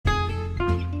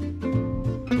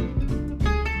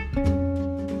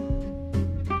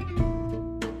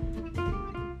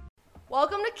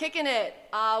Welcome to Kickin It.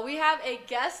 We have a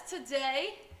guest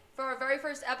today for our very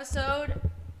first episode,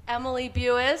 Emily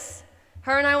Buis.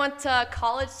 Her and I went to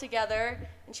college together,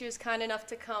 and she was kind enough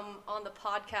to come on the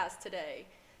podcast today.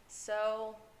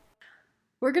 So,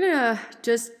 we're gonna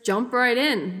just jump right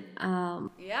in.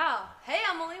 Yeah. Hey,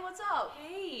 Emily, what's up?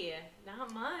 Hey,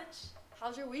 not much.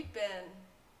 How's your week been?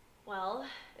 Well,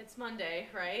 it's Monday,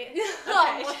 right?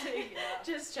 Monday, yeah.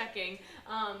 Just checking,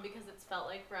 because it's felt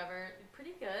like forever.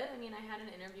 Pretty good. I mean, I had an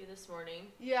interview this morning.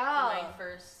 Yeah.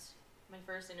 For my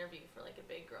first interview for like a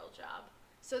big girl job.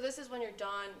 So this is when you're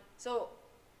done. So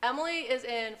Emily is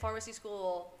in pharmacy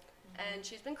school, and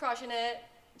she's been crushing it.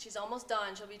 She's almost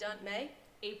done. She'll be done May?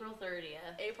 April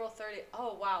 30th. April 30th.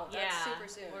 Oh wow, that's super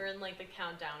soon. We're in like the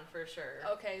countdown for sure.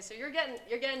 Okay, so you're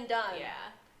getting done. Yeah.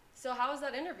 So how was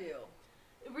that interview?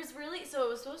 It was so it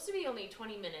was supposed to be only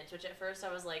 20 minutes, which at first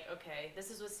I was like, okay,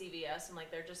 this is with CVS. I'm like,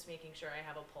 they're just making sure I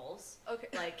have a pulse. Okay.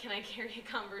 Like, can I carry a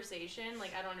conversation?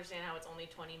 Like, I don't understand how it's only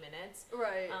 20 minutes.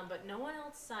 Right. But no one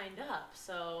else signed up.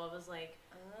 So I was like,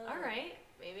 all right,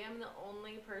 maybe I'm the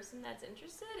only person that's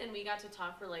interested. And we got to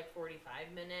talk for like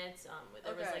 45 minutes.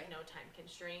 There was like no time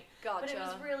constraint. Gotcha. But it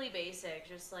was really basic,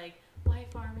 just like, why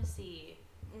pharmacy?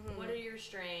 Mm-hmm. What are your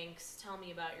strengths? Tell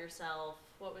me about yourself.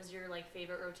 What was your like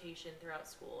favorite rotation throughout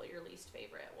school? Your least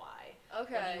favorite? Why?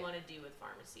 Okay. What do you want to do with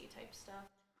pharmacy type stuff?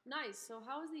 Nice. So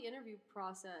how was the interview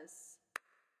process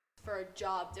for a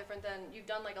job different than you've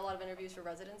done like a lot of interviews for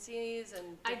residencies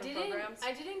and different programs?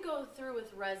 I didn't go through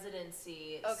with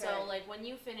residency. Okay. So like when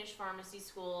you finish pharmacy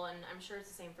school, and I'm sure it's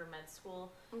the same for med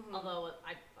school, although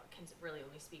I can really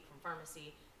only speak from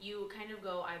pharmacy, you kind of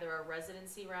go either a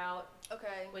residency route,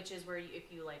 okay, which is where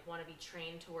if you like want to be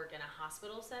trained to work in a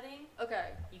hospital setting, okay,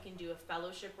 you can do a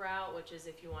fellowship route, which is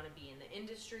if you want to be in the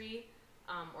industry,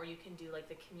 or you can do like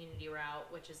the community route,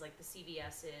 which is like the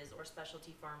CVS's or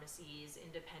specialty pharmacies,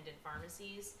 independent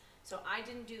pharmacies. So I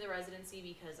didn't do the residency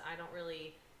because I don't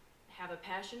really have a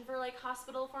passion for like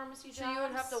hospital pharmacy jobs. So you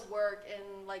would have to work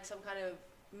in like some kind of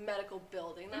medical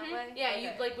building that way? Yeah, okay. You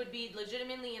like would be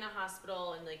legitimately in a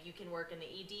hospital, and like you can work in the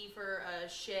ED for a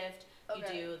shift. You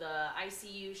do the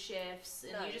ICU shifts,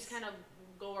 and you just kind of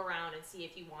go around and see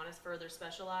if you want to further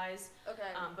specialize.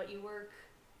 Okay. But you work,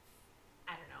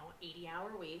 I don't know,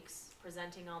 80-hour weeks,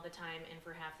 presenting all the time and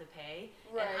for half the pay.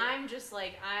 Right. And I'm just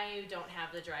like, I don't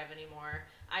have the drive anymore.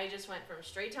 I just went from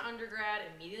straight to undergrad,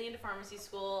 immediately into pharmacy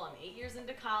school. I'm 8 years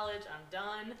into college. I'm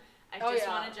done. I just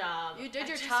want a job. You did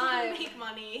your time. I just want to make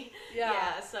money.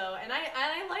 Yeah. So, and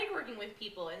I like working with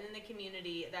people and in the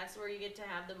community. That's where you get to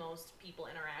have the most people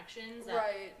interactions that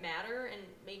matter and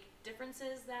make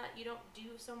differences that you don't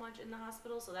do so much in the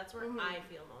hospital. So that's where I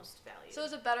feel most valued. So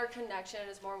it's a better connection.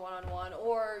 It's more one-on-one,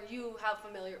 or you have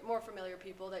more familiar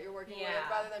people that you're working with,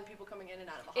 rather than people coming in and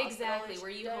out of a hospital. Exactly,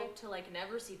 where you hope to like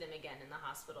never see them again in the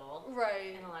hospital.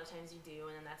 Right. And a lot of times you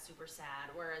do, and then that's super sad.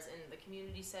 Whereas in the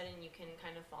community setting, you can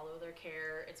kind of follow their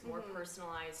care. It's more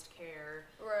personalized care.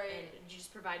 Right. And you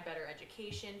just provide better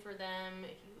education for them.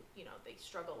 If you know, they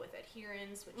struggle with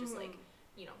adherence, which is like,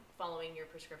 you know, following your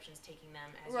prescriptions, taking them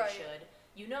as you should.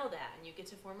 You know that, and you get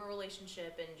to form a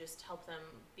relationship and just help them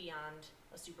beyond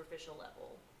a superficial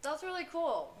level. That's really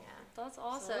cool. Yeah. That's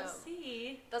awesome. So we'll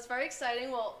see. That's very exciting.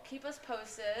 Well, keep us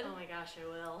posted. Oh my gosh, I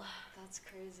will. That's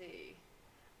crazy.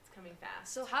 It's coming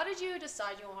fast. So how did you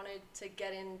decide you wanted to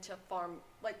get into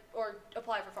or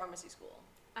apply for pharmacy school?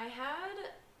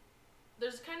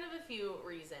 There's kind of a few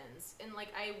reasons, and like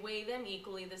I weigh them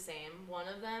equally the same. One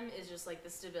of them is just like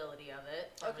the stability of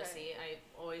it. Pharmacy, I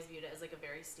always viewed it as like a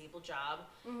very stable job.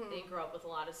 I didn't grow up with a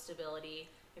lot of stability.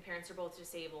 My parents are both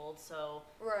disabled, so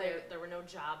there were no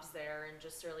jobs there and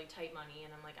just really tight money.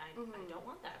 And I'm like, I don't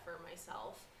want that for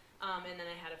myself. And then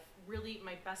I had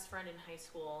my best friend in high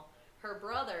school. Her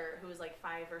brother, who was like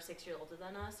 5 or 6 years older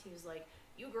than us, he was like,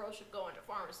 you girls should go into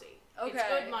pharmacy. Okay. It's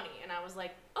good money. And I was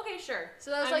like, okay, sure.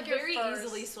 So that was like your very first...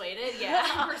 easily swayed. Yeah,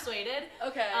 I'm persuaded.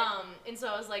 Okay. And so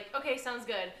I was like, okay, sounds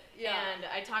good. Yeah. And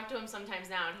I talk to him sometimes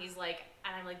now, and he's like,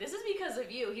 and I'm like, this is because of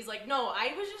you. He's like, no,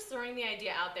 I was just throwing the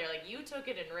idea out there. Like, you took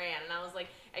it and ran. And I was like,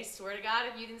 I swear to God,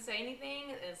 if you didn't say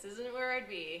anything, this isn't where I'd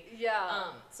be.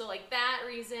 Yeah. So like that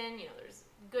reason, you know, there's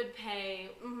good pay,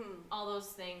 all those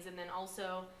things. And then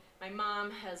also, my mom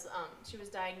has, she was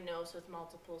diagnosed with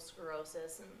multiple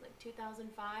sclerosis in like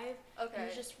 2005. Okay. And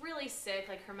was just really sick.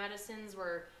 Like her medicines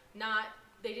were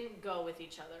they didn't go with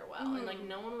each other well. And like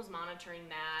no one was monitoring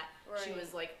that. Right. She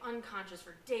was like unconscious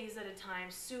for days at a time,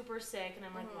 super sick. And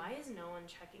I'm like, why is no one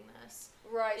checking this?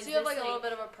 Right. So you have like a little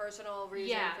bit of a personal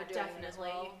reason for doing it as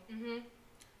well.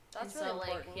 That's really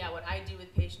important. Like, what I do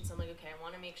with patients, I'm like, okay, I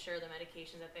want to make sure the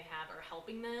medications that they have are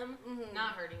helping them,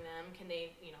 not hurting them. Can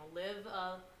they, you know, live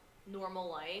a normal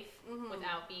life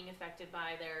without being affected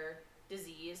by their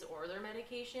disease or their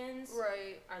medications?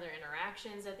 Right. Are there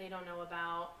interactions that they don't know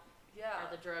about? Yeah.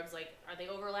 Are the drugs, like, are they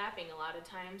overlapping? A lot of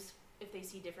times, if they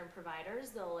see different providers,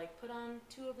 they'll, like, put on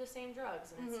 2 of the same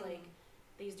drugs. And it's like,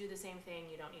 these do the same thing.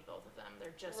 You don't need both of them.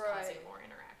 They're just causing more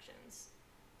interactions.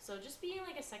 So just being,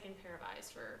 like, a second pair of eyes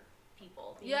for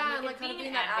people. Yeah, and, like, kind of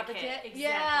being that advocate. Exactly.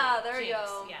 Yeah, there you Jinx,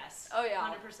 go. Yes. Oh,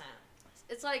 yeah. 100%.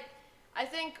 It's like, I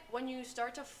think when you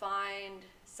start to find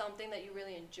something that you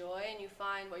really enjoy and you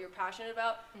find what you're passionate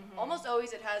about, almost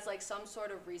always it has like some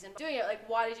sort of reason doing it. Like,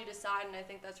 why did you decide? And I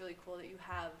think that's really cool that you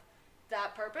have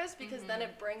that purpose, because then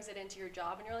it brings it into your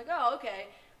job and you're like, oh, okay,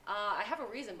 I have a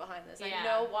reason behind this. I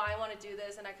know why I want to do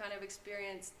this, and I kind of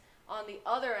experienced on the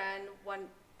other end when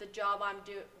the job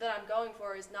that I'm going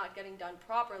for is not getting done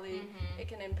properly, it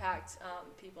can impact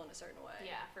people in a certain way.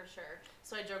 Yeah, for sure.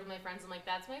 So I joke with my friends, I'm like,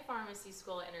 that's my pharmacy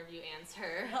school interview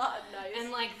answer. Nice.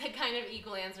 And like the kind of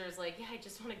equal answer is like, yeah, I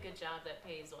just want a good job that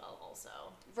pays well also.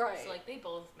 Right. So like they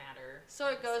both matter. So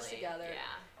it goes together.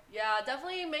 Yeah. Yeah,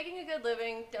 definitely making a good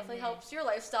living definitely helps your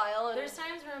lifestyle. And there's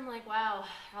times where I'm like, wow,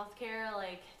 healthcare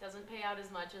like doesn't pay out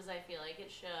as much as I feel like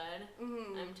it should.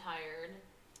 I'm tired.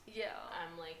 Yeah.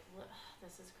 I'm like,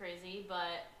 this is crazy,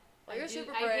 but well, you're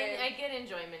super brave. I get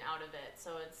enjoyment out of it,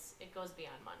 so it goes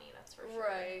beyond money, that's for sure.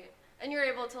 Right. And you're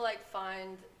able to like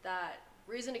find that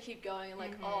reason to keep going and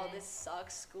like, oh, this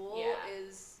sucks. School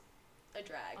is a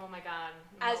drag. Oh my god.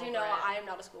 As you know, I am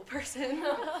not a school person.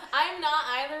 I'm not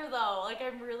either though. Like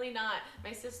I'm really not.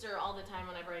 My sister all the time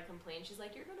whenever I complain, she's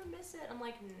like, "You're gonna miss it." I'm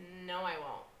like, "No, I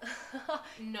won't."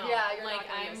 No. Yeah, you're like not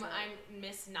gonna miss it. I'm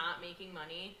miss not making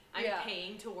money. I'm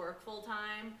paying to work full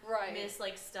time. Right. Miss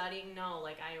like studying. No,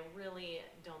 like I really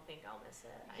don't think I'll miss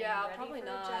it. Yeah, I'm ready probably for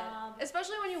not. A job.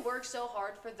 Especially when you work so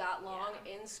hard for that long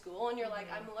in school and you're like,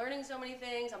 I'm learning so many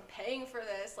things, I'm paying for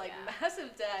this, like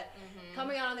massive debt.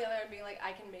 Coming out on the other end and being like,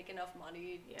 I can make enough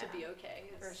money to be okay.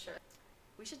 For sure.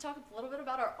 We should talk a little bit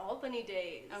about our Albany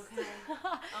days. Okay.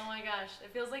 Oh my gosh,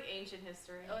 it feels like ancient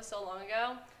history. It was so long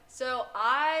ago. So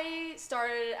I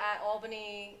started at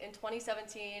Albany in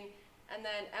 2017, and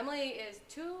then Emily is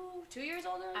two years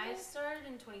older than me? I started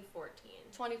in 2014.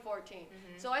 2014.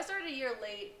 So I started a year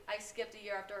late. I skipped a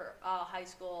year after high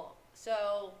school.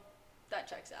 So that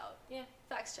checks out. Yeah.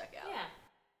 Facts check out. Yeah.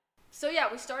 So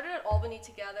yeah, we started at Albany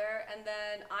together, and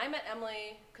then I met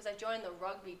Emily because I joined the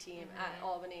rugby team at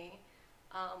Albany,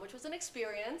 which was an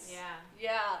experience. Yeah.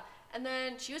 Yeah. And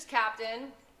then she was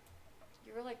captain.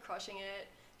 You were like crushing it.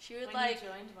 She would when you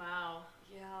joined, wow.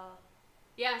 Yeah.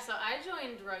 Yeah, so I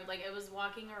joined rugby, like I was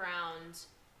walking around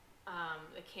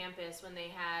the campus when they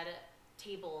had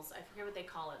tables, I forget what they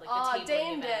call it, like the tabling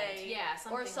Dane event. Day. Yeah,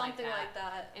 something like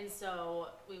that. And so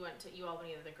we went to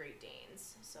UAlbany of the Great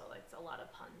Danes, so like a lot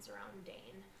of puns around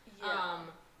Dane. Yeah.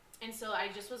 And so I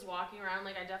just was walking around,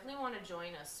 like I definitely want to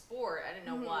join a sport. I didn't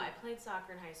know what. I played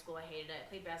soccer in high school, I hated it. I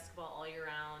played basketball all year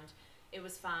round. It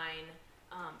was fine.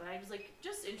 But I was like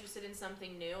just interested in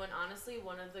something new, and honestly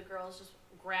one of the girls just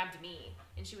grabbed me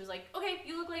and she was like, okay,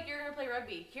 you look like you're gonna play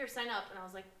rugby, here, sign up. And I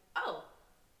was like, oh,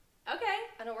 okay.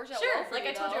 And it worked out sure. well for like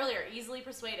you, I told though. you earlier, easily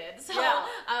persuaded. So Yeah.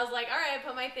 I was like, all right, I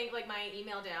put my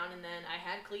email down, and then I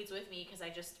had cleats with me because I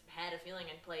just had a feeling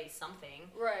I'd play something.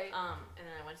 Right. And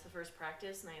then I went to the first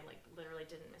practice, and I like literally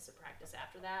didn't miss a practice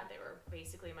after that. They were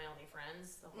basically my only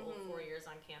friends the whole 4 years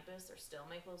on campus. They're still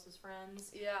my closest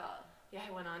friends. Yeah. Yeah,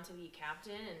 I went on to be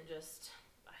captain, and just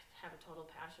I have a total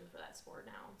passion for that sport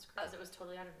now. It's crazy. It was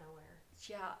totally out of nowhere.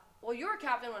 Yeah. Well, you were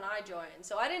captain when I joined,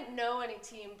 so I didn't know any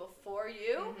team before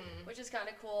you, which is kind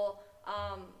of cool.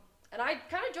 And I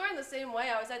kind of joined the same way.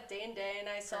 I was at Dane Day, and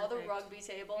I saw the rugby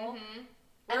table.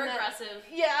 We're aggressive.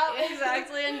 Yeah,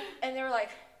 exactly. And they were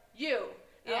like, you.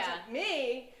 And I was like,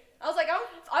 me? I was like,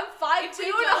 I'm 5'2"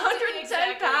 and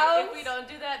 110 pounds. If we don't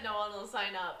do that, no one will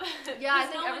sign up. Yeah, I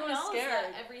think everyone's scared.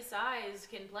 That every size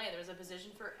can play. There's a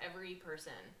position for every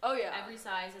person. Oh, yeah. Every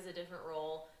size has a different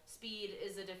role. Speed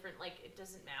is a different, like, it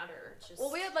doesn't matter. It's just...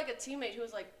 Well, we had, like, a teammate who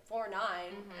was, like, 4'9",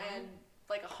 and,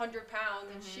 like, 100 pounds,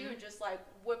 and she would just, like,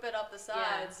 whip it up the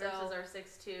sides. Yeah, versus our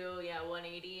 6'2",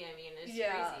 180. I mean, it's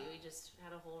crazy. We just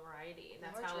had a whole variety, and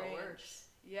that's how it works.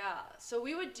 Yeah. So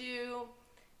we would do...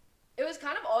 It was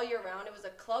kind of all year round. It was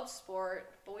a club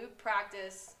sport, but we would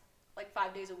practice like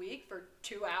 5 days a week for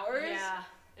 2 hours. Yeah,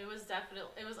 it was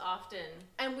often.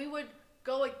 And we would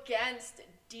go against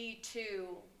D2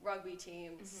 rugby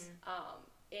teams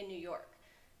in New York.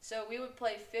 So we would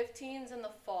play 15s in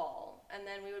the fall, and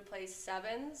then we would play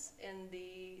 7s in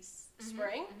the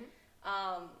spring.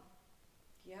 And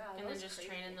then just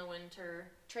train in the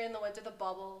winter. Train in the winter, the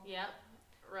bubble. Yep.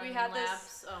 running had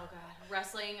laps. Oh god,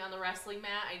 wrestling on the wrestling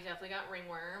mat. I definitely got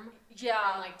ringworm.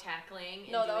 Yeah. From like tackling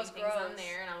and doing things gross. on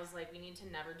there, and I was like, we need to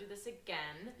never do this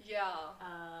again. Yeah.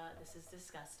 This is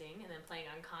disgusting. And then playing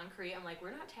on concrete, I'm like,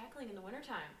 we're not tackling in the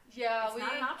wintertime. Yeah, it's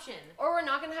not an option. Or we're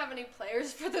not gonna have any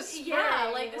players for the spring.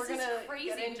 Yeah, like this we're is gonna crazy.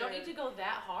 You don't need to go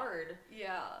that hard.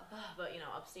 Yeah. But you know,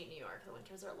 upstate New York, the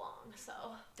winters are long, so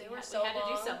we had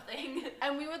long. to do something.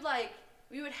 And we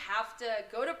would have to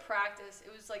go to practice.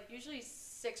 It was like usually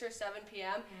 6 or 7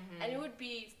 p.m. And it would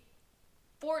be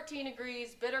 14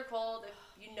 degrees, bitter cold.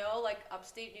 If you know, like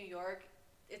upstate New York,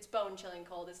 it's bone chilling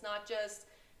cold. It's not just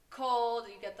cold.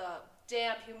 You get the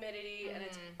damp humidity, and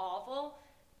it's awful.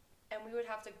 And we would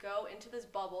have to go into this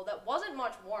bubble that wasn't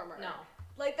much warmer. No.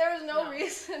 Like, there was no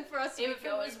reason for us to If be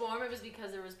going. it was warm, it was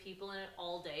because there was people in it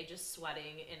all day just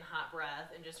sweating in hot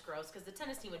breath and just gross, because the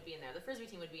tennis team would be in there, the frisbee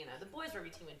team would be in there, the boys rugby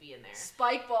team would be in there.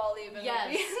 Spike ball even Yes.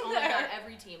 would be in Oh there. my god,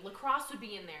 every team. Lacrosse would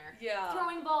be in there. Yeah.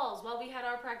 Throwing balls while we had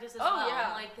our practice as Oh, well. yeah.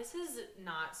 I'm like, this is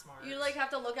not smart. You like have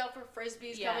to look out for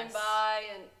frisbees coming by,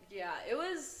 and yeah, it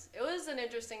was an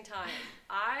interesting time.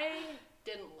 I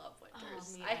didn't love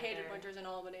winters. Me I hated either. winters in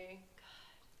Albany.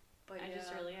 But I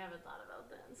just really haven't thought about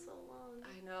that in so long.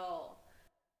 I know.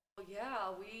 Yeah,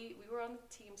 we were on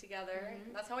the team together.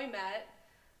 That's how we met.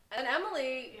 And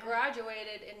Emily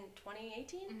graduated in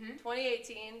 2018?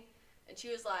 2018. And she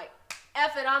was like,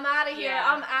 F it, I'm out of here. Yeah.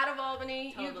 I'm out of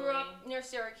Albany. Totally. You grew up near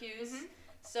Syracuse.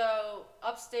 So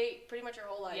upstate pretty much your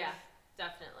whole life. Yeah,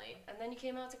 definitely. And then you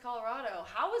came out to Colorado.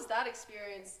 How was that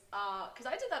experience? Because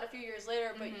I did that a few years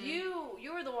later, but you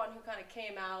were the one who kind of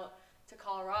came out to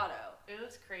Colorado. It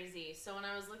was crazy. So when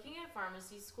I was looking at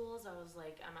pharmacy schools, I was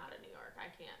like, I'm out of New York. I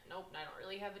can't. Nope, I don't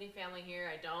really have any family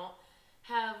here.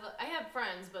 I have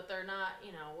friends, but they're not,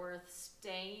 worth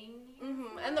staying here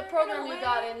for, And the program you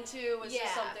got into was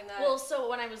just something that... Well, so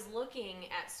when I was looking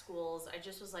at schools, I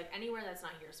just was like, anywhere that's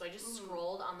not here. So I just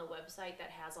scrolled on the website that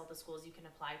has all the schools you can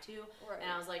apply to. Right. And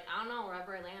I was like, I don't know,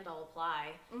 wherever I land, I'll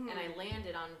apply. And I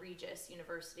landed on Regis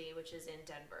University, which is in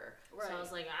Denver. Right. So I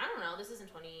was like, I don't know, this is in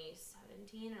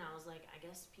 2017. And I was like, I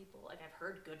guess people, like, I've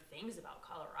heard good things about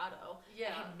Colorado.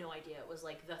 Yeah. I had no idea it was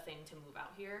like the thing to move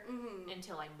out here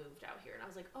until I moved out here. And I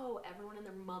was like, oh, everyone and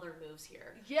their mother moves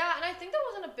here. Yeah, and I think that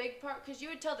wasn't a big part, because you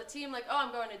would tell the team, like, oh,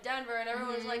 I'm going to Denver, and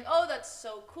everyone was like, oh, that's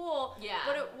so cool. Yeah.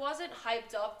 But it wasn't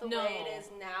hyped up the way it is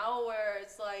now, where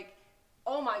it's like,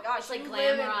 oh my gosh. It's like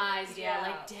glamorized,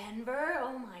 like Denver,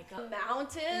 oh my god.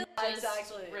 Mountains.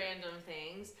 Exactly. Random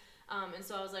things. And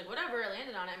so I was like, whatever, I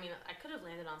landed on it. I mean, I could have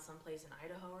landed on someplace in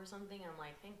Idaho or something. I'm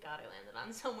like, thank God I landed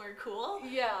on somewhere cool.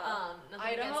 Yeah.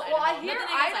 Idaho. Well, I hear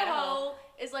Idaho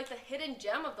is like the hidden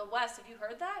gem of the West. Have you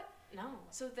heard that? No.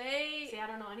 So See, I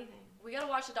don't know anything. We gotta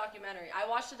watch the documentary. I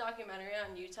watched a documentary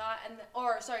on Utah,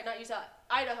 not Utah,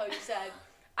 Idaho, you said.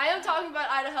 I am talking about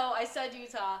Idaho, I said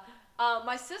Utah.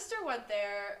 My sister went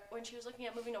there when she was looking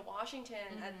at moving to Washington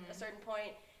at a certain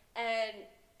point, and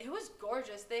it was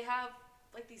gorgeous. They have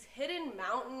like these hidden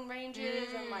mountain ranges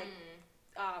and like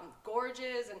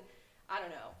gorges, and I don't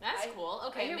know. That's cool.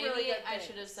 Okay, maybe really I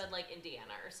should have said like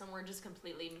Indiana or somewhere just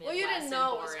completely Midwest. Well, you didn't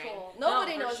know it was cool.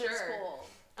 Nobody knows it's cool.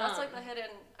 That's like the hidden.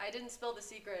 I didn't spill the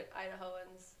secret,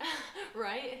 Idahoans.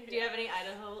 Right? Do you have any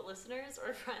Idaho listeners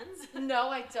or friends? No,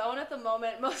 I don't at the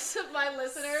moment. Most of my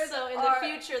listeners. So in the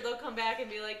future, they'll come back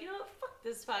and be like, you know what? Fuck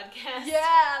this podcast.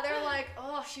 Yeah, they're like,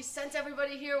 oh, she sent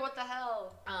everybody here. What the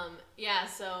hell? Yeah.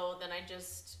 So then I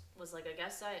just was like, I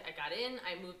guess I got in.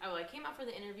 I came out for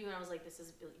the interview and I was like, this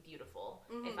is beautiful.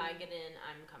 If I get in,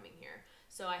 I'm coming here.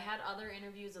 So I had other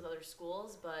interviews with other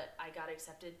schools, but I got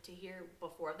accepted to here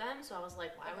before them. So I was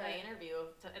like, why would I interview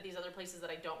at these other places that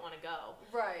I don't want to go?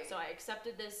 Right. So I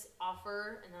accepted this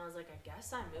offer, and then I was like, I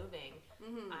guess I'm moving.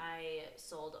 I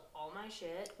sold all my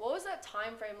shit. What was that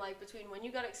time frame like between when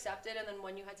you got accepted and then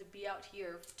when you had to be out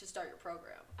here to start your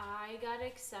program? I got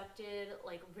accepted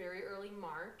like very early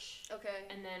March. Okay.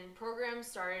 And then program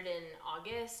started in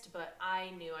August, but I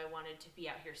knew I wanted to be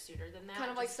out here sooner than that. Kind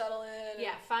of like settle in.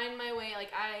 Yeah, find my way. Like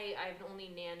I've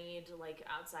only nannied like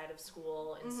outside of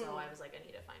school, and so I was like, I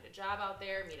need to find a job out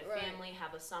there, meet a family,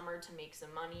 have a summer to make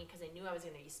some money, because I knew I was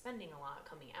going to be spending a lot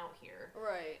coming out here.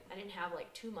 Right. I didn't have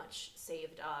like too much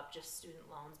saved up, just student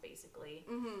loans basically.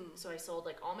 So I sold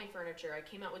like all my furniture. I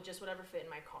came out with just whatever fit in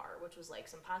my car, which was like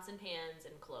some pots and pans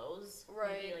and clothes,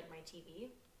 maybe like my TV.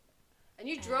 And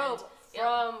you drove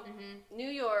from New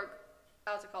York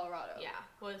out to Colorado. Yeah,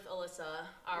 with Alyssa,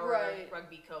 our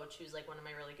rugby coach, who's like one of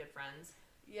my really good friends.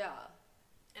 Yeah.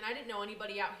 And I didn't know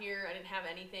anybody out here. I didn't have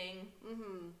anything.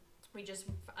 We just,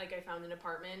 like, I found an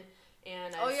apartment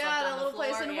And I oh slept yeah, on that the little floor.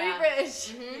 place in Yeah.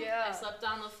 Wheatridge. I slept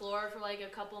on the floor for like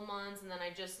a couple months, and then I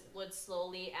just would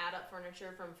slowly add up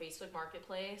furniture from Facebook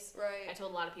Marketplace. Right. I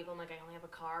told a lot of people, I'm like, I only have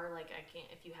a car. Like, I can't.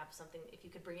 If you have something, if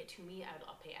you could bring it to me,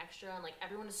 I'll pay extra. And like,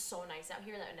 everyone is so nice out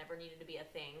here that it never needed to be a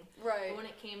thing. Right. But when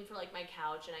it came for like my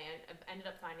couch, and I ended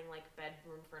up finding like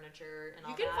bedroom furniture and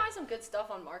all that. You can find some good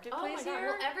stuff on Marketplace. Oh my god!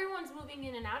 Here. Well, everyone's moving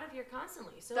in and out of here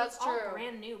constantly, so That's it's true. all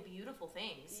brand new, beautiful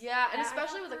things. Yeah, and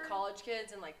especially with the college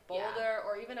kids in like Boulder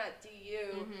or even at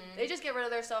DU, they just get rid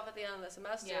of their stuff at the end of the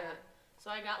semester. Yeah.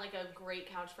 So I got like a great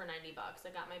couch for $90. I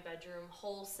got my bedroom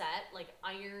whole set, like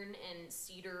iron and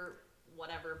cedar,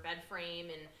 whatever, bed frame,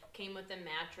 and came with a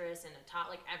mattress and a top,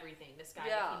 like everything. This guy,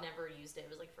 he never used it. It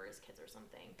was like for his kids or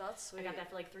something. That's sweet. I got that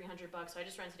for like $300. So I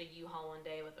just rented a U-Haul one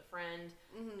day with a friend,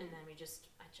 and then I just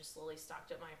slowly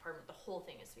stocked up my apartment. The whole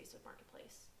thing is Facebook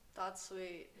Marketplace. That's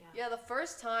sweet. Yeah,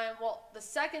 the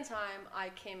second time I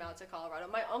came out to Colorado,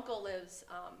 my uncle lives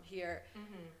here.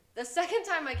 The second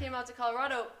time I came out to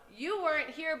Colorado, you weren't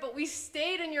here, but we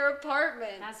stayed in your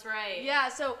apartment. That's right. Yeah,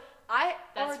 so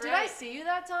did I see you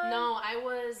that time? No, I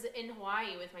was in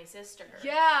Hawaii with my sister.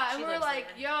 Yeah, and we were like,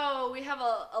 yo, we have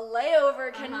a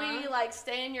layover. Can we like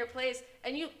stay in your place?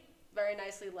 And you very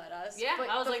nicely let us. Yeah,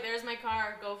 I was like, there's my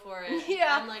car, go for it.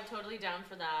 Yeah. I'm like totally down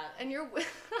for that. And your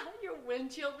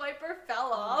windshield wiper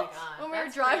fell off my God, when we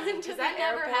were driving to the that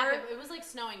airport. Never happened. It was like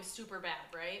snowing super bad,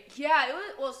 right? Yeah,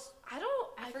 it was.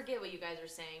 I forget what you guys were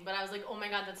saying, but I was like, oh my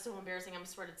God, that's so embarrassing. I'm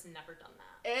swear it's never done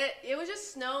that. It was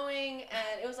just snowing,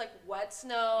 and it was like wet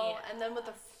snow, and then with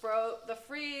the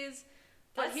freeze.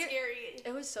 That's scary.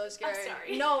 It was so scary. I'm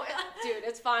sorry. No, dude,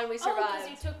 it's fine. We survived. Oh, because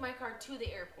you took my car to the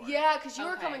airport. Yeah, because you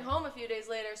were coming home a few days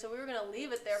later, so we were gonna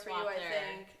leave it there for you, I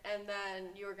think, and then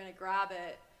you were gonna grab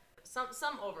it.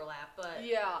 Some overlap, but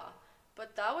yeah,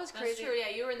 but that was crazy. That's true.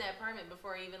 Yeah, you were in that apartment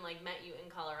before I even like met you in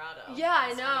Colorado. Yeah, I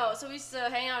know. Funny. So we used to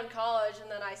hang out in college,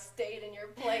 and then I stayed in your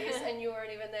place, and you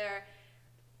weren't even there.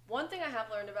 One thing I have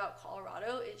learned about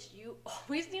Colorado is you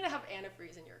always need to have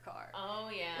antifreeze in your car. Oh,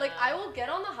 yeah. Like, I will get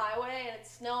on the highway, and it's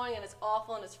snowing, and it's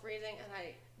awful, and it's freezing,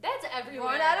 and That's everywhere.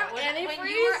 Run out of antifreeze? When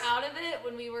you were out of it,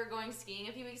 when we were going skiing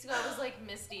a few weeks ago, I was like,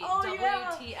 Misty,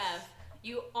 WTF.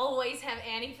 You always have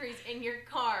antifreeze in your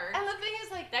car. And the thing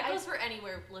is, like... That goes for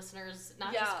anywhere, listeners,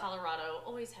 not just Colorado.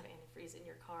 Always have antifreeze in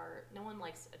your car. No one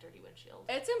likes a dirty windshield.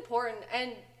 It's important,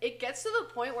 and it gets to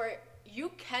the point where you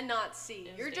cannot see.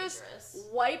 You're dangerous.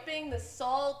 Just wiping the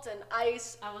salt and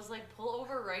ice. I was like, pull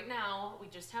over right now. We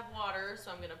just have water,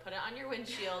 so I'm going to put it on your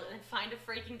windshield and then find a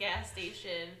freaking gas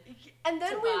station. And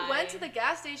then we went to the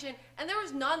gas station, and there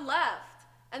was none left.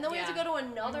 And then we had to go to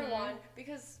another one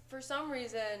because for some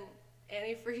reason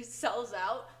antifreeze sells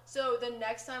out. So the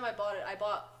next time I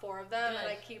bought 4 of them, and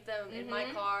I keep them in my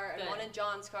car and one in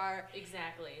John's car.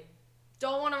 Exactly.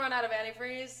 Don't want to run out of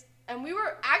antifreeze. And we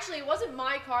were, actually, it wasn't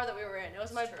my car that we were in. It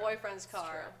was my boyfriend's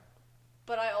car.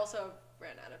 But I also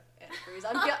ran out of antifreeze.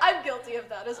 I'm guilty of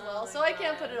that as well. So I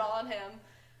can't put it on him.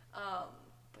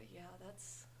 But yeah,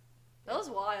 that was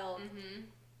wild.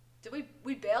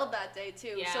 We bailed that day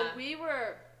too. Yeah. So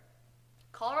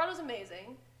Colorado's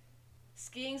amazing.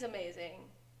 Skiing's amazing.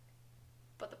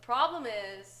 But the problem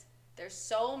is there's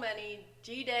so many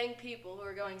G-dang people who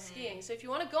are going skiing. So if you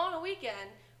want to go on a weekend,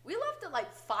 we left at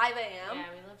like 5 a.m. Yeah,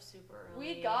 we left super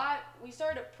early. We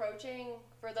started approaching,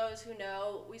 for those who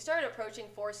know, we started approaching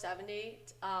 470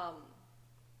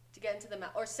 to get into the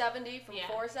mountain, or 70 from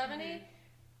 470.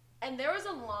 And there was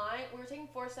a line, we were taking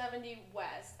 470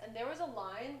 west, and there was a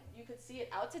line, you could see it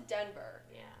out to Denver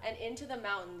and into the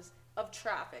mountains of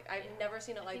traffic. I've never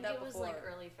seen it like that before. I think it was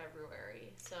like early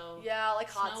February, so like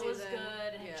hot season. Snow was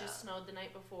good, it just snowed the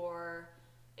night before.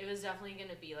 It was definitely going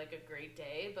to be like a great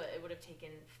day, but it would have taken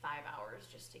 5 hours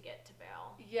just to get to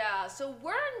Vail. Yeah, so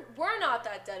we're not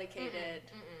that dedicated.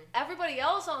 Everybody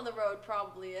else on the road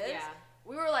probably is. Yeah.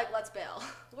 We were like, let's bail.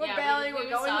 We're bailing, we're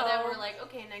going home. That, we're like,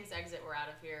 okay, next exit, we're out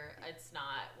of here. It's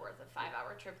not worth a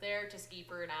 5-hour trip there to ski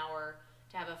for an hour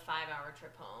to have a 5-hour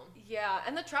trip home. Yeah,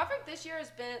 and the traffic this year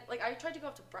has been, like, I tried to go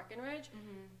up to Breckenridge.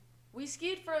 We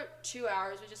skied for 2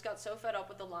 hours. We just got so fed up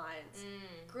with the lines.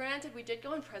 Granted, we did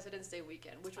go on President's Day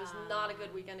weekend, which was not a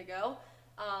good weekend to go.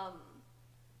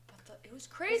 But it was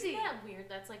crazy. Isn't that weird?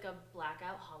 That's like a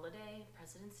blackout holiday,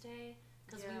 President's Day.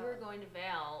 Because we were going to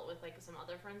Vail with like some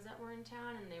other friends that were in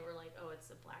town, and they were like, "Oh, it's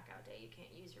a blackout day. You can't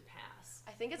use your pass."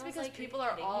 I think it's because people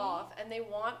are off, and they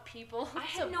want people. I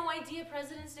had no idea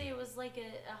President's Day was like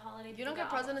a holiday. You don't get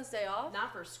President's Day off?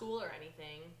 Not for school or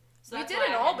anything. So we did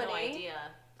in Albany. I had no idea.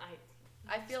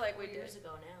 I feel like we did. Years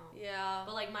ago now. Yeah.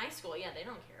 But like my school, they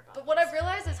don't care about. But what I've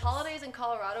realized is holidays in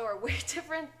Colorado are way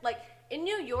different. Like in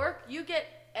New York, you get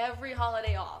every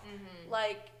holiday off.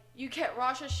 Like you get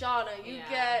Rosh Hashanah, you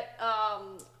get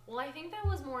Well, I think that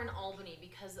was more in Albany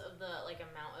because of the like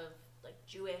amount of like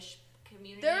Jewish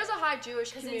community. There is a high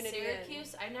Jewish community. Because in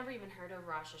Syracuse, I've never even heard of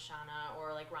Rosh Hashanah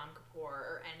or like Yom Kippur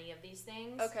or any of these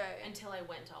things. Okay. Until I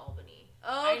went to Albany.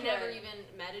 Okay. I never even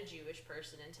met a Jewish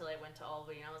person until I went to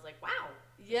Albany, and I was like, wow.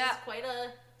 Yeah. It's quite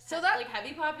a like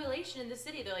heavy population in the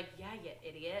city. They're like, yeah, you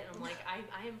idiot. And I'm like,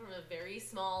 I am from a very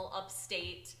small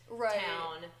upstate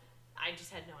town. I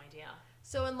just had no idea.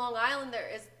 So in Long Island, there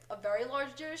is a very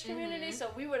large Jewish community,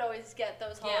 so we would always get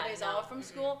those holidays off from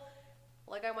school.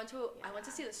 Like I went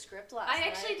to see The Script last night. I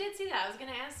actually did see that. I was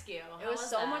gonna ask you. It was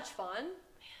so much fun.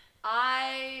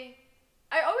 I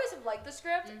always have liked The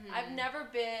Script. I've never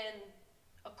been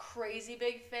a crazy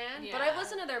big fan, but I've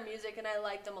listened to their music and I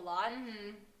liked them a lot.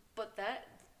 But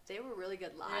they were really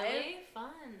good live. Really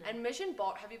fun. And Mission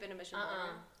Bar. Have you been to Mission Bar?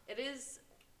 It is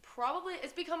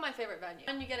it's become my favorite venue.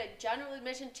 And you get a general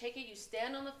admission ticket. You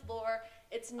stand on the floor.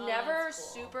 It's never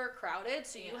super crowded,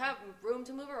 so you have room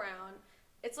to move around.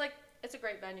 It's a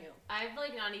great venue. I've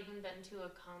like not even been to a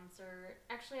concert.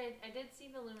 Actually, I did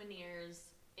see the Lumineers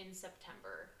in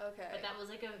September. Okay. But that was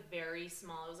like a very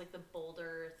small. It was like the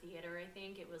Boulder Theater, I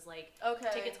think. It was like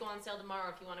tickets go on sale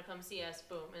tomorrow if you want to come see us.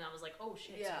 Boom. And I was like, oh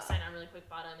shit. So I signed on really quick,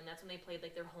 bottom, and that's when they played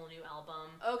like their whole new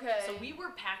album. Okay. So we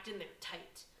were packed in there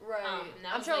tight. Right.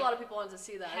 I'm sure a lot of people wanted to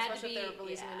see that, especially if they were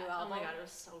releasing a new album. Oh my god, it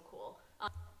was so cool.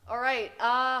 All right.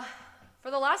 For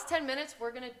the last 10 minutes,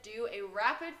 we're gonna do a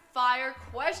rapid fire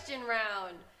question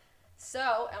round.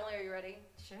 So, Emily, are you ready?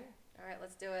 Sure. All right,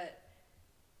 let's do it.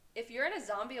 If you're in a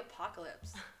zombie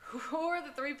apocalypse, who are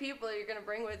the 3 people you're gonna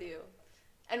bring with you,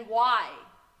 and why?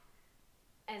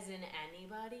 As in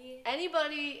anybody?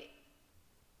 Anybody.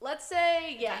 Let's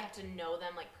say, I have to know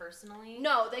them like personally.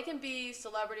 No, they can be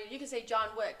celebrity. You can say John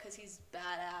Wick because he's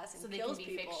badass and kills people. So they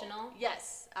can be fictional?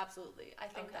 Yes, absolutely. I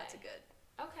think that's a good.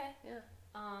 Okay. Yeah.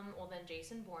 Well then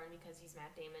Jason Bourne because he's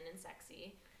Matt Damon and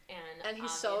sexy. And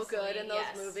he's so good in those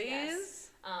movies. Yes.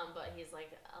 But he's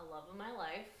like a love of my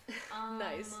life.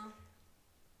 Nice.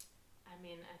 I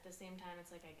mean, at the same time,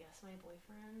 it's like, I guess my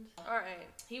boyfriend. All right.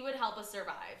 He would help us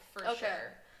survive, for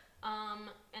sure. And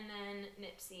then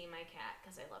Nipsey, my cat,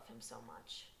 because I love him so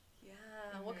much. Yeah.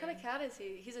 What kind of cat is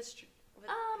he? He's a...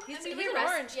 he's an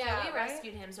orange cat, yeah, we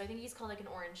rescued him, so I think he's called like an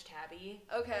orange tabby.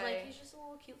 Okay. But, like, he's just a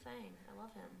little cute thing. I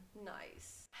love him.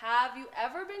 Nice. Have you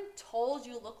ever been told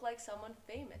you look like someone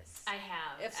famous? I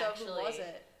have. If so, who was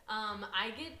it?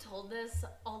 I get told this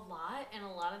a lot, and a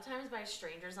lot of times by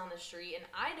strangers on the street, and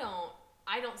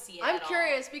I don't see it. I'm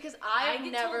curious because I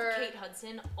get never told Kate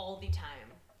Hudson all the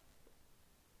time.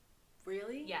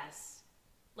 Really? Yes.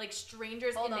 Like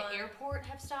strangers in the airport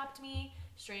have stopped me.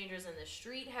 Strangers in the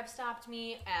street have stopped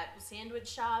me at sandwich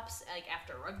shops, like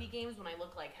after rugby games when I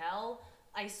look like hell.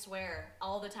 I swear,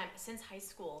 all the time since high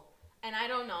school. And I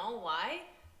don't know why,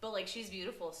 but like she's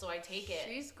beautiful, so I take it.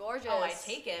 She's gorgeous. Oh, I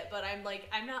take it, but I'm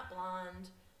not blonde.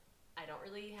 I don't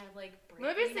really have like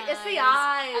maybe it's the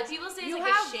eyes. People say it's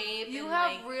like the shape. You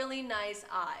have really nice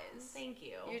eyes. Thank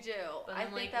you. You do. But I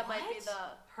think that might be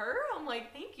her. I'm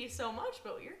like, thank you so much,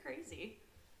 but you're crazy.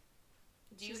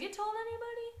 Do you get told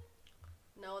anybody?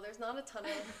 No, there's not a ton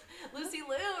of Lucy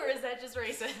Liu, or is that just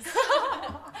racist?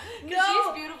 No,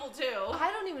 she's beautiful too.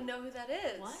 I don't even know who that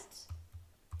is. What?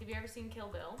 Have you ever seen Kill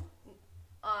Bill?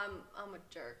 I'm a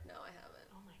jerk. No, I haven't.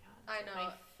 Oh my god. I know.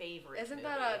 My favorite. Isn't movie.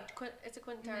 that it's a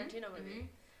Quentin Tarantino movie?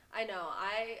 I know.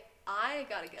 I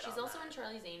gotta get. She's also in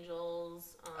Charlie's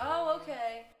Angels. Oh,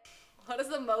 okay. What is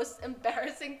the most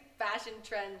embarrassing fashion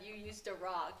trend you used to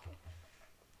rock?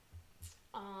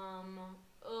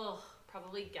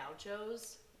 Probably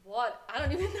gauchos. What? I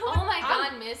don't even know. Oh my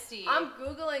god, Misty. I'm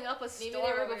Googling up a store. Maybe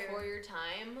they were before your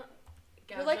time.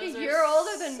 You're like a year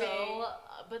older than me.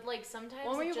 But like sometimes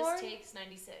when were you it just born? takes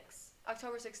 96.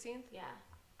 October 16th? Yeah.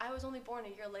 I was only born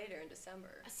a year later in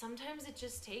December. Sometimes it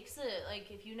just takes it.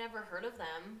 Like if you never heard of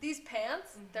them. These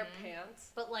pants? They're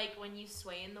pants. But like when you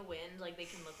sway in the wind, like they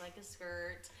can look like a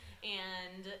skirt.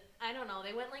 And I don't know,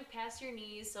 they went like past your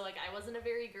knees. So like I wasn't a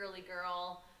very girly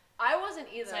girl. I wasn't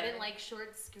either. So I didn't like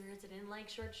short skirts. I didn't like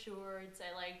short shorts.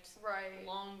 I liked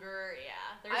longer.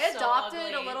 Yeah. I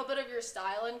adopted a little bit of your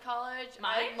style in college.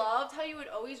 Mine? I loved how you would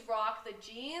always rock the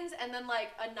jeans and then like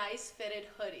a nice fitted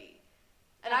hoodie.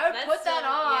 And I would put that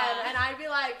on and I'd be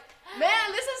like,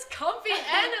 man, this is comfy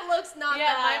and it looks not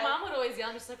bad. Yeah, my mom would always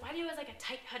yell, just like, why do you always like a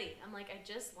tight hoodie? I'm like, I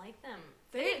just like them.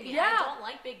 I don't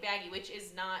like big baggy, which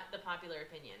is not the popular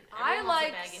opinion. I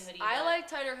like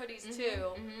tighter hoodies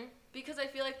too. Because I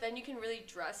feel like then you can really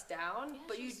dress down,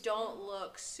 but you don't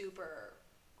look super,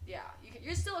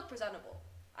 you still look presentable,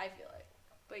 I feel like.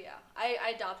 But yeah,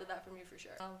 I adopted that from you for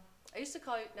sure. I used to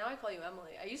call you, now I call you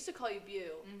Emily. I used to call you Bu.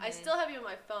 I Mm-hmm. still have you on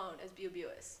my phone as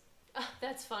Buis.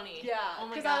 That's funny. Yeah, Oh my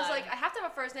because God. I was like, I have to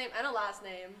have a first name and a last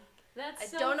name. That's I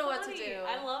so don't know funny. what to do.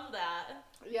 I love that.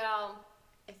 Yeah.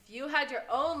 If you had your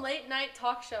own late night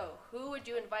talk show, who would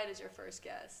you invite as your first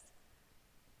guest?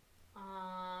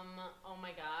 Oh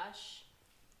my gosh.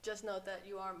 Just note that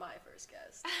you are my first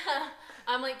guest.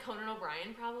 I'm like Conan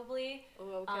O'Brien probably.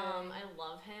 Ooh, okay. I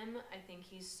love him. I think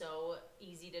he's so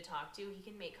easy to talk to. He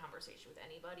can make conversation with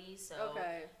anybody. So,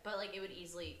 Okay. But like it would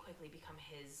easily quickly become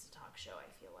his talk show. I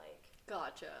feel like.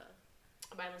 Gotcha.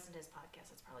 But I listen to his podcast.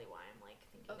 That's probably why I'm like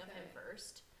thinking of him Okay.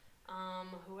 first.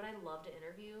 Who would I love to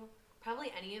interview?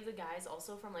 Probably any of the guys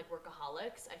also from like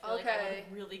Workaholics. I feel like I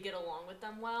would really get along with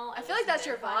them well. I feel like that's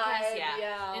your vibe.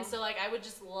 Yeah. And so like I would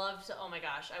just love to, oh my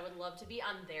gosh, I would love to be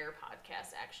on their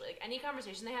podcast actually. Like any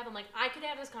conversation they have, I'm like, I could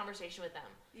have this conversation with them.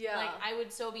 Yeah. Like I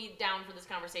would so be down for this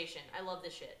conversation. I love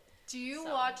this shit. Do you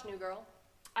watch New Girl?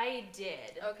 I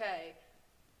did. Okay.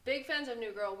 Big fans of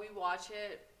New Girl. We watch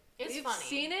it. We've funny.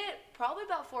 Seen it probably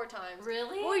about 4 times.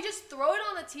 Really? Well, we just throw it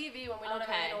on the TV when we don't have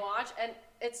anything to watch, and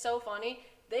it's so funny.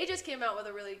 They just came out with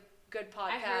a really good podcast.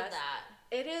 I heard that.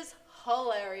 It is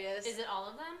hilarious. Is it all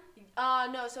of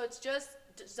them? No, so it's just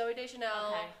Zoe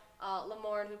Deschanel,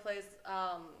 Lamorne, who plays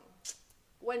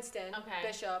Winston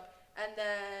Bishop, and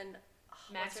then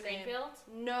Max Greenfield?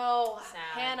 No,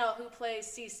 Sad. Hannah, who plays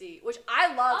Cece, which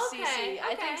I love Cece. Okay.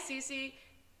 I think Cece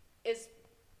is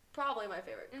probably my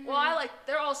favorite. Mm-hmm. Well,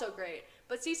 they're also great.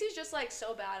 But Cece's just, like,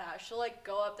 so badass. She'll, like,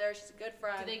 go up there. She's a good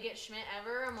friend. Do they get Schmidt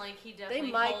ever? I'm like, he definitely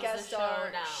They might holds guest the star.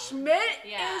 show down. Schmidt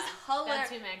is hilarious. That's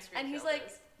who Max Greenfield and he's like,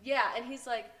 is. and he's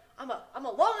like, I'm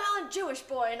a Long Island Jewish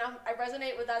boy, and I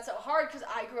resonate with that so hard because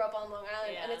I grew up on Long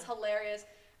Island, and it's hilarious.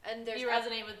 And there's you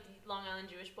resonate with Long Island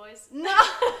Jewish boys? No,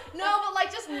 but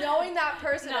like just knowing that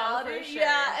personality, No, for sure.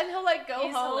 yeah. And he'll like go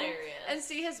He's home hilarious. and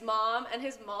see his mom, and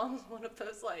his mom's one of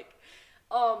those like,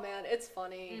 oh man, it's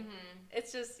funny. Mm-hmm.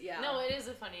 It's just No, it is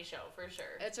a funny show for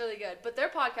sure. It's really good, but their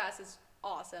podcast is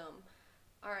awesome.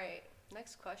 All right,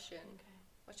 next question. Okay.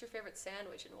 What's your favorite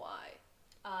sandwich and why?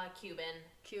 Cuban.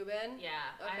 Cuban? Yeah.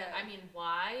 Okay. I mean,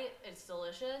 why? It's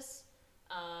delicious.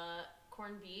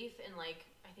 Corned beef and like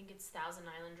I think it's Thousand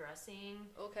Island dressing.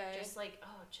 Okay. Just like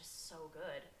just so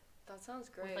good. That sounds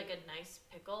great. With like a nice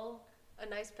pickle. A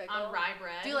nice pickle. On rye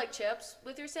bread. Do you like chips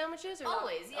with your sandwiches or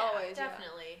Always, not? yeah. Always,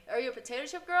 definitely. Yeah. Are you a potato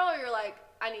chip girl or you're like,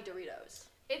 I need Doritos?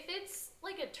 If it's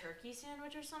like a turkey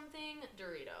sandwich or something,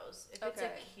 Doritos. If it's a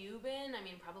Cuban, I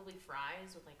mean probably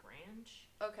fries with like ranch.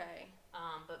 Okay.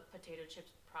 But potato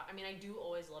chips. I mean, I do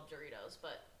always love Doritos,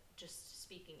 but just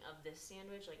speaking of this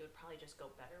sandwich, like it would probably just go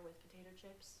better with potato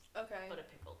chips. Okay. But a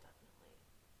pickle definitely.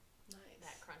 Nice.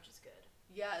 That crunch is good.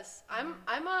 Yes, I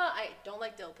don't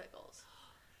like dill pickles.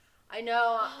 I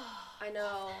know.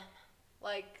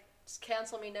 Like, just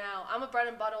cancel me now. I'm a bread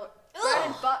and butter.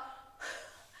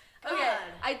 Okay,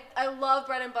 I love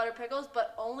bread and butter pickles,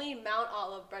 but only Mount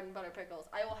Olive bread and butter pickles.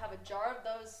 I will have a jar of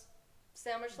those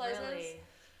sandwich slices. Really?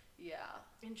 Yeah.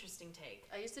 Interesting take.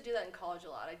 I used to do that in college a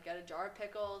lot. I'd get a jar of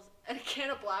pickles and a can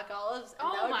of black olives, and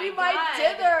Oh that would be my my God.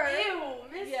 dinner.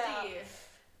 Ew, Misty.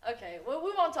 Yeah. Okay, well,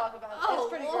 we won't talk about it. Oh, It's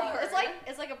pretty Lord. gross.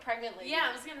 It's like a pregnant lady. Yeah,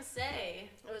 I was gonna say.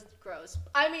 It was gross.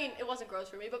 I mean, it wasn't gross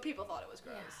for me, but people thought it was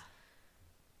gross. Yeah.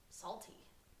 Salty.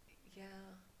 Yeah.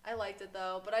 I liked it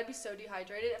though, but I'd be so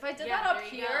dehydrated. If I did Yeah, that up there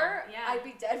you here, go. Yeah. I'd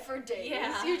be dead for days.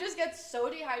 Yeah. You just get so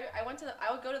dehydrated.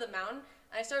 I would go to the mountain,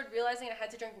 and I started realizing I had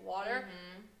to drink water,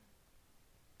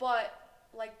 but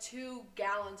like 2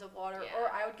 gallons of water, Yeah.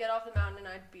 or I would get off the mountain and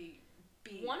I'd be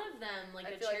beat. One of them, like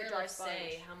I the feel like a dry chairlifts say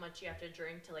sponge. how much you have to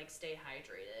drink to like stay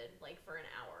hydrated, like for an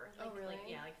hour. Oh, Like, really? Like,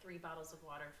 yeah, like 3 bottles of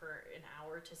water for an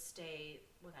hour to stay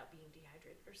without being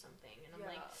dehydrated or something. And I'm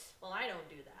like, well, I don't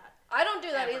do that. I don't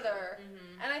do that Ever. either.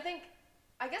 Mm-hmm. And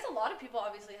I guess a lot of people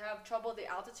obviously have trouble with the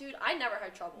altitude. I never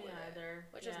had trouble with it, Either.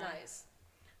 which is nice.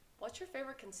 What's your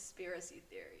favorite conspiracy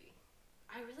theory?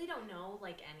 I really don't know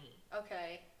like any.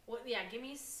 Okay. Well, yeah, give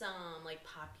me some like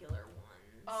popular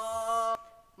ones.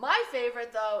 My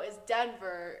favorite though is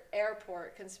Denver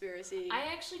airport conspiracy.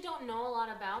 I actually don't know a lot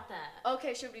about that.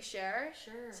 Okay, should we share?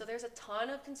 Sure. So there's a ton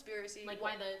of conspiracy. Like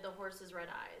why the horse's red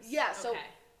eyes. Yeah. So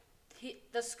okay.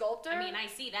 the sculptor. I mean, I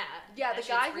see that. Yeah, that the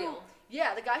guy shit's real.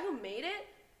 the guy who made it,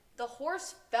 the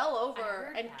horse fell over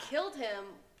heard and that. killed him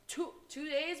 2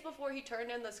 days before he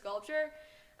turned in the sculpture,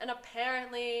 and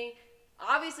apparently.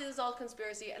 Obviously, this is all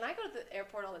conspiracy, and I go to the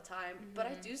airport all the time, but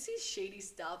I do see shady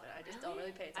stuff, and I just don't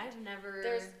really pay attention. I've never.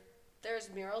 There's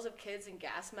murals of kids in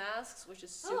gas masks, which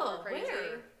is super crazy.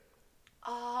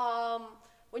 Where?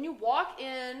 When you walk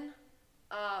in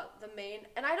the main,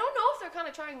 and I don't know if they're kind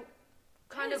of trying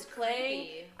kind of playing.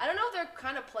 Creepy. I don't know if they're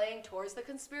kind of playing towards the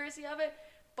conspiracy of it,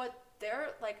 but they're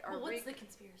like. What's the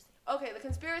conspiracy? Okay, the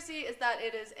conspiracy is that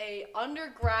it is a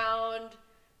underground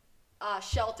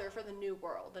shelter for the new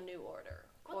world, the new order,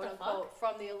 quote unquote,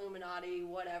 from the Illuminati,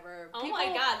 whatever. Oh my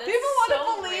God, that's people want so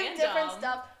to believe random. different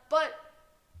stuff, but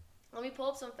let me pull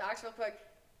up some facts real quick,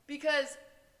 because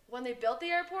when they built the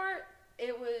airport,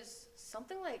 it was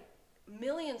something like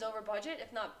millions over budget,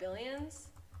 if not billions.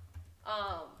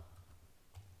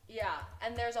 Yeah,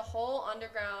 and there's a whole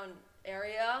underground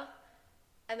area,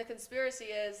 and the conspiracy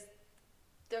is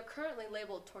they're currently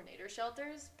labeled tornado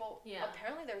shelters, but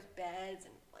apparently there's beds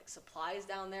and like supplies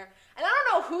down there. And I don't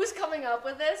know who's coming up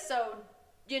with this, so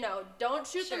don't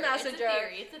shoot the messenger.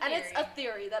 It's a theory. And it's a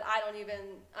theory that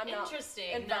I'm not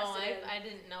interesting. invested in. I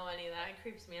didn't know any of that. It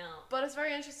creeps me out. But it's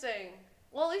very interesting.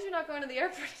 Well, at least you're not going to the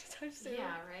airport anytime soon.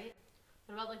 Yeah, right?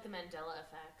 What about like the Mandela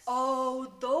effects?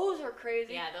 Oh, those are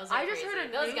crazy. Yeah, those are crazy.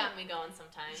 Those got me going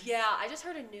sometimes. Yeah, I just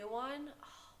heard a new one.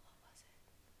 Oh, what was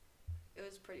it? It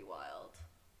was pretty wild.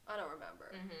 I don't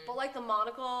remember. Mm-hmm. But like the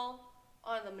monocle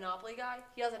on the Monopoly guy,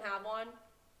 he doesn't have one.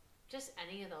 Just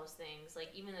any of those things, like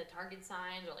even the Target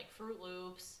signs or like Fruit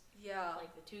Loops. Yeah.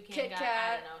 Like the toucan Kit guy. Kat.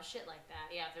 I don't know, shit like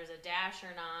that. Yeah, if there's a dash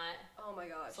or not. Oh my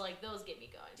gosh. So like those get me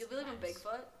going. Do you believe in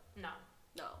Bigfoot? No.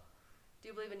 No. Do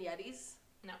you believe in Yetis?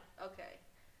 No. Okay.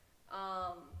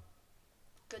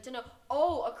 Good to know.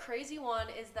 Oh, a crazy one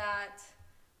is that.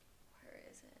 Where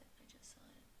is it? I just saw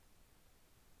it.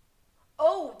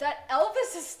 Oh, that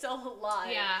Elvis is still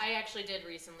alive. Yeah, I actually did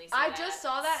recently see I that. just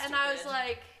saw that and I was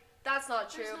like, that's not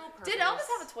true. No Did Elvis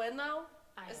have a twin though?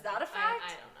 Is that a fact?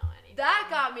 I don't know anything. That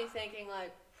got me thinking,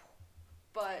 like,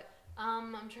 but.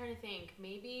 I'm trying to think.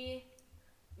 Maybe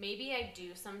I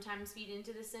do sometimes feed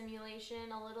into the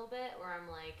simulation a little bit, where I'm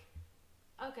like,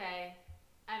 okay,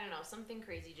 I don't know, something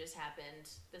crazy just happened.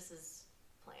 This is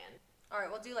planned. All right,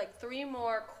 we'll do like 3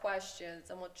 more questions,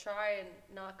 and we'll try and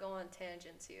not go on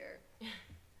tangents here.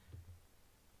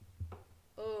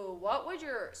 Ooh, what would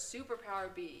your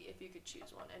superpower be if you could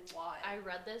choose one, and why? I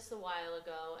read this a while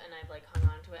ago, and I've like hung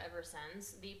on to it ever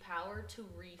since. The power to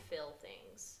refill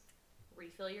things.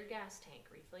 Refill your gas tank,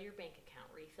 refill your bank account,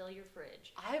 refill your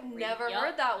fridge. I've never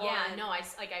heard that one. Yeah, no, I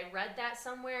read that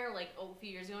somewhere like a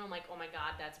few years ago, and I'm like, oh my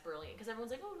God, that's brilliant. Because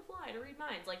everyone's like, oh, to fly, to read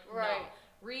minds. Like, right. No.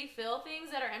 Refill things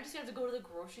that are empty, so you have to go to the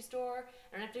grocery store.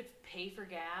 I don't have to pay for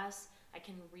gas. I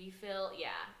can refill. Yeah.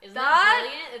 Isn't that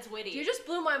brilliant? It's witty. You just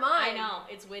blew my mind. I know.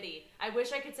 It's witty. I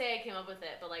wish I could say I came up with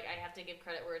it, but like I have to give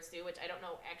credit where it's due, which I don't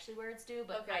know actually where it's due,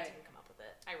 but I didn't come up with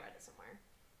it. I read it somewhere.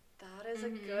 That is a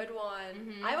good one.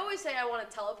 Mm-hmm. I always say I want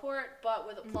to teleport, but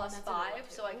with a +5,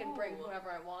 so I can bring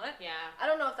whoever I want. Yeah. I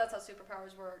don't know if that's how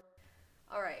superpowers work.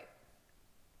 All right.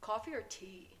 Coffee or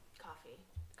tea? Coffee.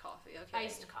 Coffee, okay.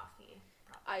 Iced coffee.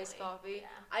 Probably. Iced coffee? Yeah.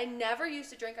 I never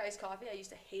used to drink iced coffee. I used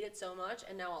to hate it so much,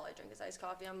 and now all I drink is iced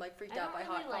coffee. I'm like freaked out by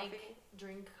hot coffee. I don't really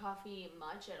drink coffee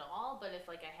much at all, but if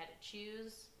like I had to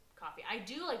choose, coffee. I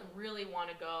do like really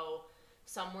want to go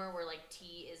somewhere where like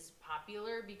tea is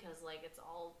popular because like it's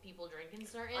all people drink in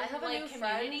certain I have a new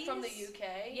friend from the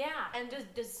UK. Yeah, and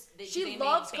she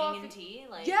loves coffee and tea.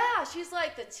 Like yeah, she's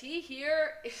like the tea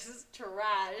here is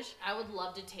trash. I would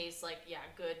love to taste like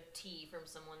good tea from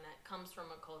someone that comes from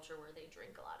a culture where they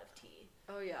drink a lot of tea.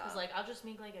 Oh yeah. Because like I'll just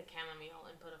make like a chamomile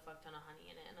and put a fuck ton of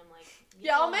honey in it, and I'm like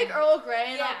I'll make Earl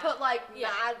Grey and I'll put like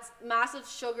massive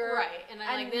sugar and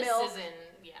I'm like this milk. Isn't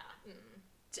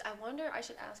I wonder, I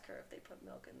should ask her if they put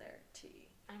milk in their tea.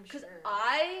 I'm sure. Because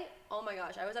oh my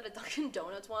gosh, I was at a Dunkin'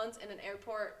 Donuts once in an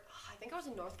airport, I think I was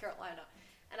in North Carolina,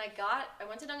 and I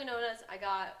went to Dunkin' Donuts, I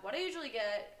got what I usually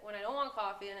get when I don't want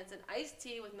coffee, and it's an iced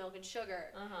tea with milk and sugar.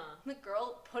 And the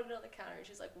girl put it on the counter, and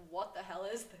she's like, what the hell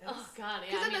is this? Oh God,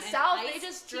 yeah. Because in the South, they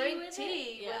just drink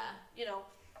tea with,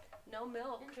 no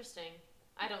milk. Interesting.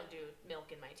 I don't do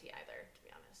milk in my tea either, to be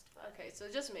honest. But. Okay,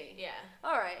 so just me. Yeah.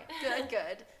 All right,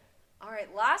 good. All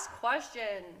right, last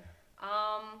question.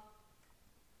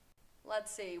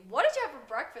 Let's see. What did you have for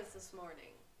breakfast this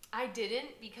morning? I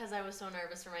didn't because I was so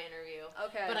nervous for my interview.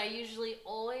 Okay. But I usually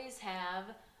always have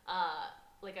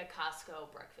like a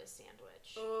Costco breakfast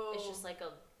sandwich. Ooh. It's just like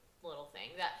a little thing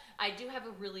that I do have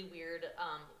a really weird,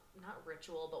 not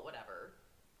ritual, but whatever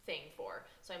thing for.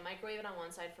 So I microwave it on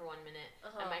one side for 1 minute.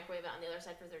 I microwave it on the other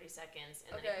side for 30 seconds,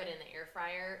 and then I put it in the air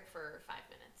fryer for 5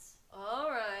 minutes.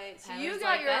 All right, so you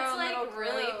got your own little That's like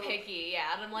really picky,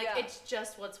 and I'm like, it's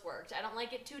just what's worked. I don't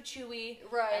like it too chewy.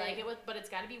 Right. I like it but it's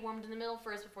got to be warmed in the middle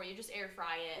first before you just air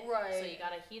fry it. Right. So you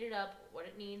got to heat it up what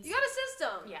it needs. You got a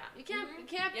system. Yeah. You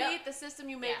can't beat the system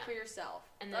you make for yourself.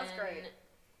 And that's great.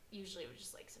 Usually it was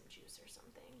just like some juice or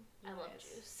something. Nice. I love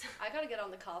juice. I gotta get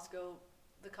on the Costco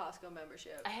the Costco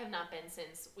membership. I have not been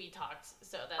since we talked,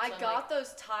 so that's I got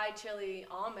those Thai chili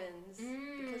almonds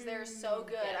because they're so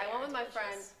good. Yeah, I went with my delicious.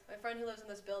 friend. My friend who lives in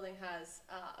this building has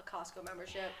a Costco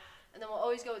membership, and then we'll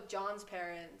always go with John's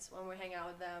parents when we hang out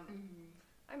with them.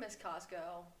 I miss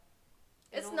Costco.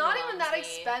 It's not even that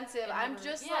expensive. I'm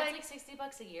just like, it's like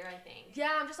 $60 a year, I think.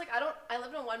 Yeah, I'm just like, I live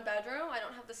in a 1-bedroom. I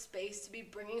don't have the space to be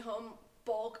bringing home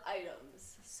bulk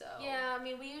items. So yeah, I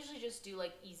mean, we usually just do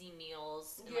like easy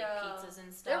meals and like pizzas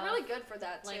and stuff. They're really good for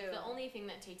that too. Like the only thing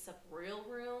that takes up real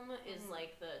room is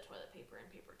like the toilet paper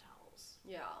and paper towels.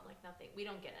 Yeah. Like nothing. We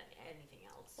don't get anything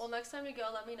else. Well, next time you go,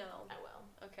 let me know. I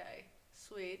will. Okay.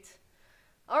 Sweet.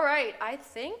 All right. I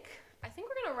think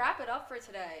we're gonna wrap it up for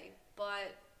today.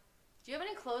 But do you have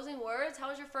any closing words? How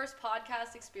was your first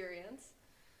podcast experience?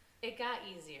 It got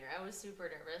easier. I was super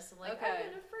nervous. I'm like, Okay. I'm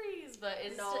gonna freeze, but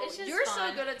it's just you're fun.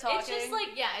 so good at talking. It's just like,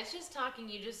 it's just talking.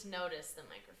 You just notice the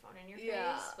microphone in your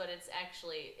face, but it's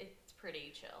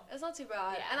pretty chill. It's not too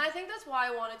bad. Yeah. And I think that's why I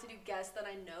wanted to do guests that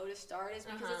I know to start, is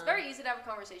because it's very easy to have a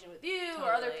conversation with you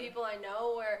or other people I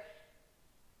know where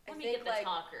Let me get the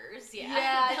talkers.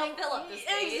 Yeah, I they'll think fill up the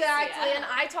space. Exactly. Yeah. And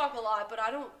I talk a lot, but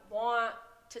I don't want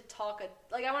to talk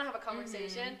I want to have a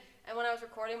conversation. And when I was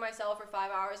recording myself for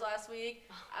 5 hours last week,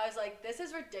 I was like, this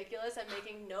is ridiculous. I'm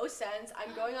making no sense.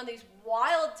 I'm going on these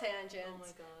wild tangents. Oh my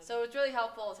god. So it's really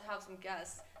helpful to have some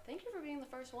guests. Thank you for being the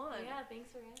first one. Yeah,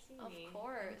 thanks for asking me. Of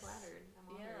course. I'm flattered.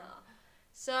 I'm honored. Yeah.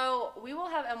 So we will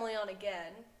have Emily on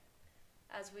again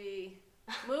as we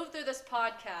move through this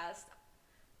podcast.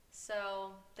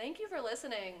 So thank you for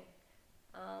listening.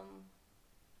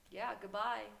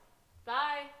 Goodbye.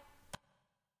 Bye.